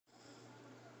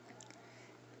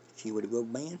See what the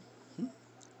rubber band?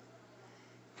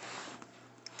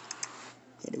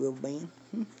 Got a rubber band?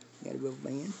 Got a rubber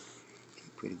band?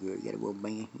 Pretty girl, you got a rubber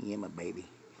band? Yeah, my baby.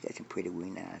 Got some pretty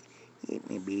green eyes. Hit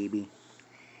me, baby.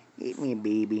 Hit me,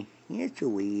 baby. Yes,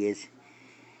 who is.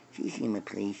 She's in my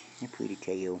place. A pretty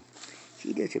tail.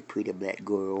 She does a pretty black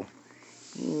girl.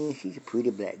 Yeah, she's a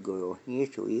pretty black girl.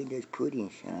 Yes, so is. That's pretty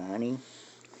and shiny.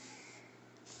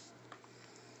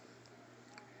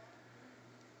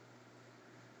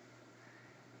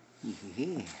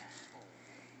 Yeah.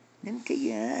 Let me tell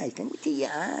your eyes. Let me tell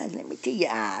your eyes. Let me tell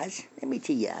your eyes. Let me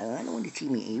tell your eyes. I don't want to see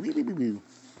me.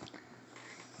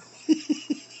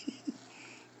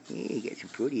 Yeah, you got some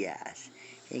pretty eyes.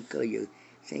 Same color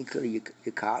your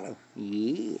collar.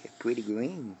 Yeah, pretty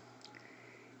green.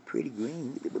 Pretty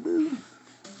green. Boo.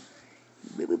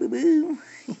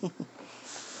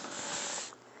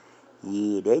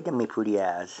 Yeah, they done me pretty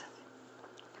eyes.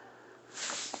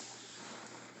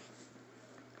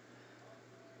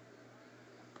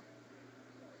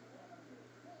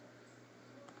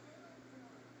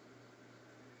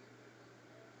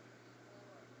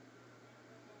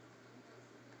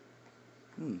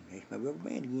 There's my rubber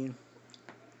band again.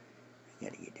 I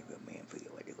gotta get the rubber band for you.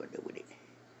 What they gonna do with it?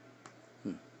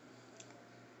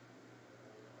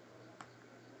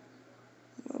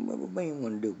 What rubber band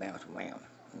wanna do? Bounce around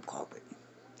on carpet.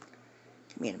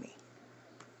 Come here to me.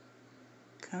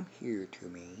 Come here to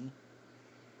me.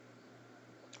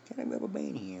 Got a rubber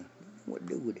band here. What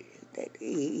to do with it? That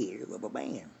is a rubber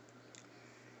band.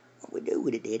 What we do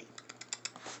with it, Daddy?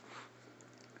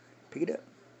 Pick it up.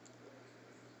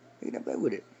 Pick it up, play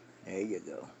with it. There you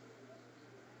go.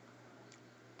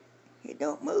 It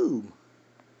don't move.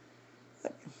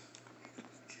 What?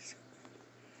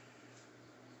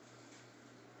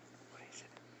 What is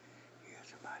it? You hear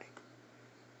somebody?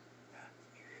 Huh?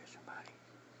 You hear somebody?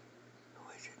 Who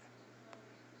is it?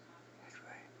 That's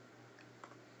right.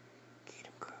 Get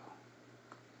him, girl.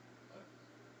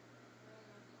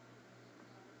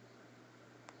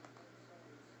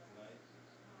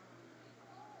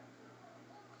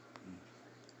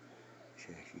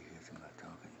 Says she hears somebody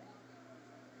talking.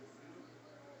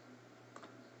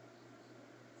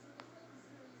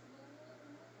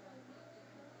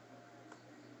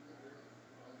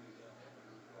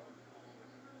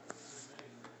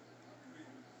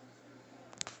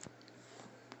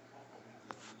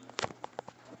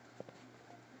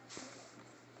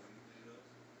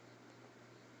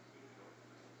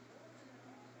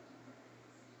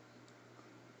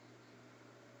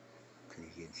 Can you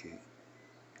get shit?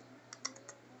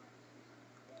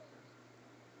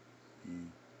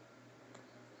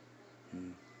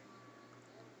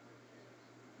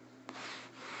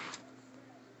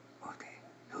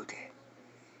 Who's that?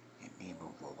 That man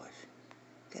voice.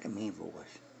 Got a man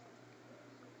voice.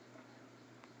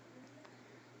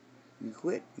 You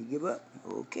quit? You give up?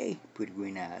 Okay. Pretty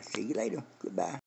green eyes. See you later. Goodbye.